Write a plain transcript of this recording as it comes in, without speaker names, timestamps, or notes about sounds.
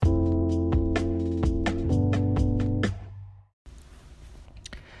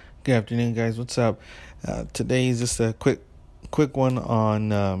Good afternoon, guys. What's up? Today is just a quick one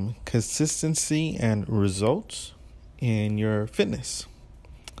on consistency and results in your fitness.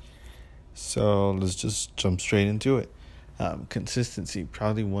 So let's just jump straight into it. Consistency,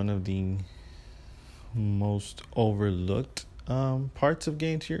 probably one of the most overlooked parts of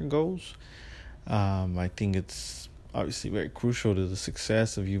getting to your goals. I think it's obviously very crucial to the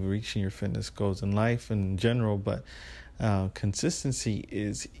success of you reaching your fitness goals in life in general, but consistency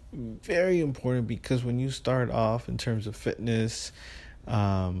is very important because when you start off in terms of fitness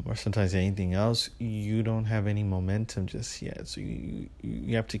or sometimes anything else, you don't have any momentum just yet. So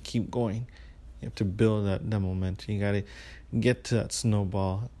you have to keep going. You have to build that momentum. You got to get to that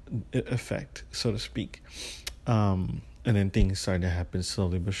snowball effect, so to speak. And then things start to happen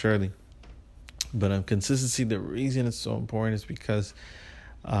slowly but surely. But consistency, the reason it's so important is because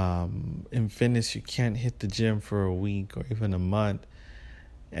in fitness, you can't hit the gym for a week or even a month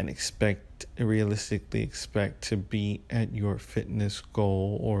and realistically expect to be at your fitness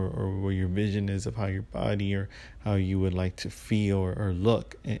goal or where your vision is of how your body or how you would like to feel or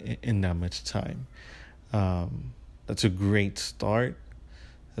look in that much time. That's a great start.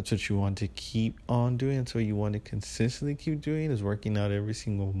 That's what you want to keep on doing. That's what you want to consistently keep doing, is working out every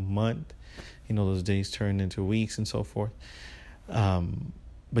single month. Those days turn into weeks and so forth.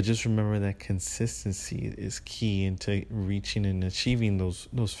 But just remember that consistency is key into reaching and achieving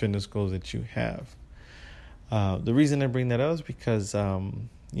those fitness goals that you have. The reason I bring that up is because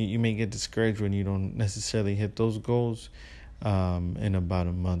you may get discouraged when you don't necessarily hit those goals in about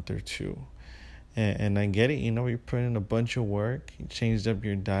a month or two. And I get it. You're putting in a bunch of work. You changed up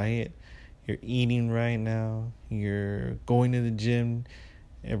your diet. You're eating right now. You're going to the gym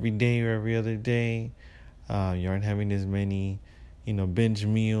every day or every other day. You aren't having as many binge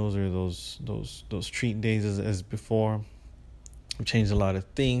meals or those treat days as before. You've changed a lot of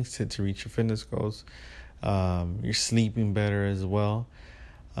things to reach your fitness goals. You're sleeping better as well.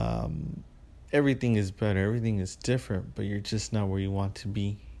 Everything is better. Everything is different, but you're just not where you want to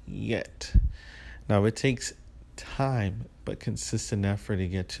be yet. Now, it takes time, but consistent effort to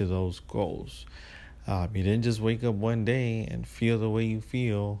get to those goals. You didn't just wake up one day and feel the way you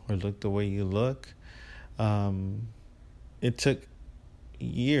feel or look the way you look. It took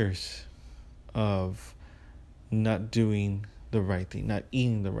years of not doing the right thing, not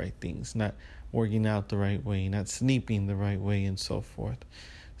eating the right things, not working out the right way, not sleeping the right way, and so forth.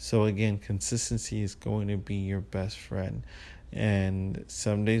 So again, consistency is going to be your best friend. And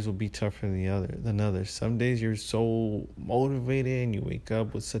some days will be tougher than others. Some days you're so motivated and you wake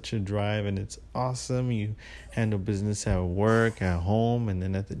up with such a drive and it's awesome. You handle business at work, at home, and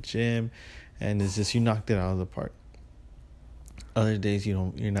then at the gym, and it's just you knocked it out of the park. Other days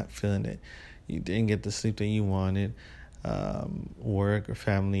you're not feeling it. You didn't get the sleep that you wanted. Work or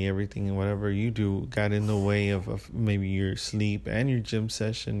family, everything and whatever you do got in the way of maybe your sleep and your gym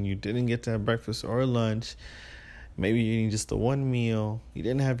session. You didn't get to have breakfast or lunch. Maybe you're eating just the one meal. You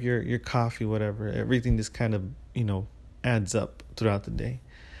didn't have your coffee, whatever. Everything just kind of, adds up throughout the day.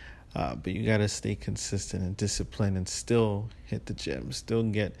 But you got to stay consistent and disciplined and still hit the gym. Still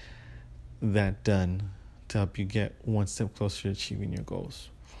get that done to help you get one step closer to achieving your goals.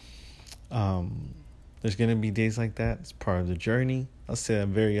 There's going to be days like that. It's part of the journey. I'll say that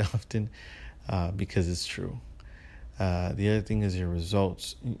very often because it's true. The other thing is your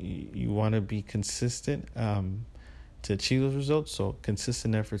results. You want to be consistent to achieve those results. So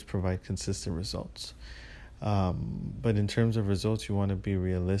consistent efforts provide consistent results. But in terms of results, you want to be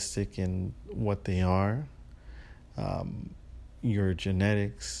realistic in what they are, your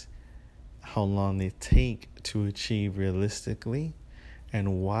genetics, how long they take to achieve realistically,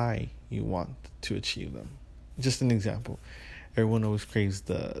 and why you want to achieve them. Just an example. Everyone always craves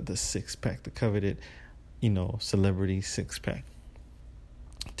the six-pack, the coveted, celebrity six-pack.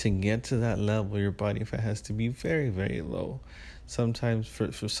 To get to that level, your body fat has to be very, very low. Sometimes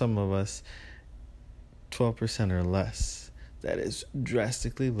for some of us, 12% or less. That is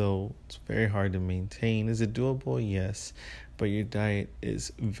drastically low. It's very hard to maintain. Is it doable? Yes. But your diet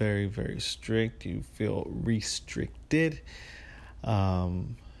is very, very strict. You feel restricted.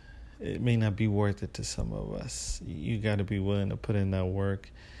 It may not be worth it to some of us. You got to be willing to put in that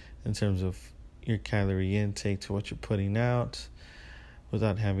work in terms of your calorie intake to what you're putting out,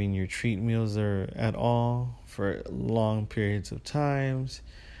 without having your treat meals there at all for long periods of times.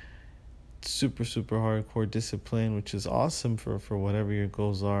 Super, super hardcore discipline, which is awesome for whatever your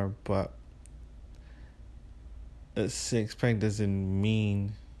goals are, but a six-pack doesn't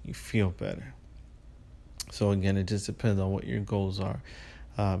mean you feel better. So again, it just depends on what your goals are.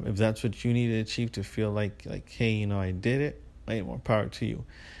 If that's what you need to achieve to feel like hey, I did it, hey, more power to you.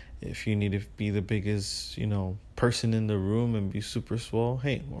 If you need to be the biggest, person in the room and be super swole,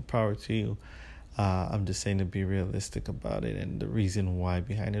 hey, more power to you. I'm just saying to be realistic about it and the reason why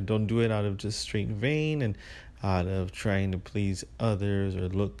behind it. Don't do it out of just straight vain and out of trying to please others or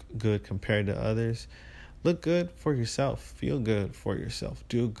look good compared to others. Look good for yourself. Feel good for yourself.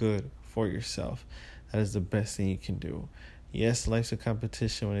 Do good for yourself. That is the best thing you can do. Yes, life's a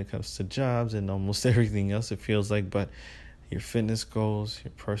competition when it comes to jobs and almost everything else, it feels like, but your fitness goals,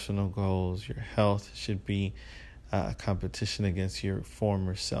 your personal goals, your health should be a competition against your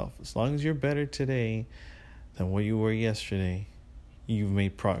former self. As long as you're better today than what you were yesterday, you've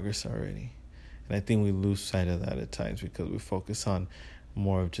made progress already. And I think we lose sight of that at times because we focus on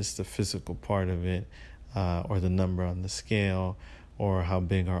more of just the physical part of it, or the number on the scale, or how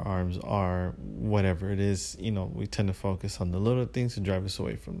big our arms are, whatever it is. We tend to focus on the little things to drive us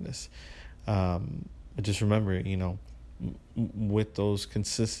away from this. But just remember, with those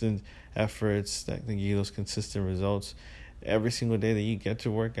consistent efforts that can give you those consistent results, every single day that you get to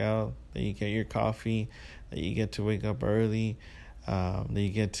work out, that you get your coffee, that you get to wake up early, that you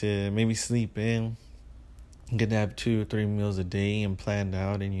get to maybe sleep in, you get to have 2 or 3 meals a day and planned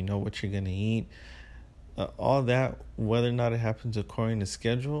out, and you know what you're going to eat. All that, whether or not it happens according to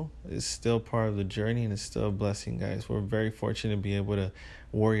schedule, is still part of the journey and it's still a blessing, guys. We're very fortunate to be able to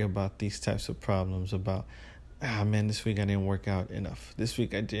worry about these types of problems about, man, this week I didn't work out enough. This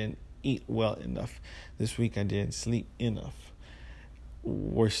week I didn't eat well enough. This week I didn't sleep enough.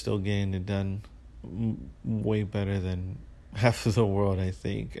 We're still getting it done way better than half of the world, I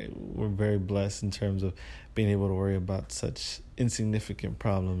think. We're very blessed in terms of being able to worry about such insignificant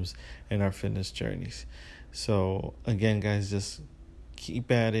problems in our fitness journeys. So again, guys, just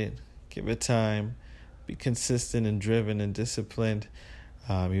keep at it, give it time, be consistent and driven and disciplined,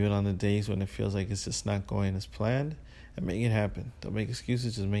 even on the days when it feels like it's just not going as planned, and make it happen. Don't make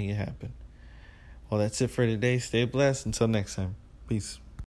excuses, just make it happen. Well, that's it for today. Stay blessed. Until next time. Peace.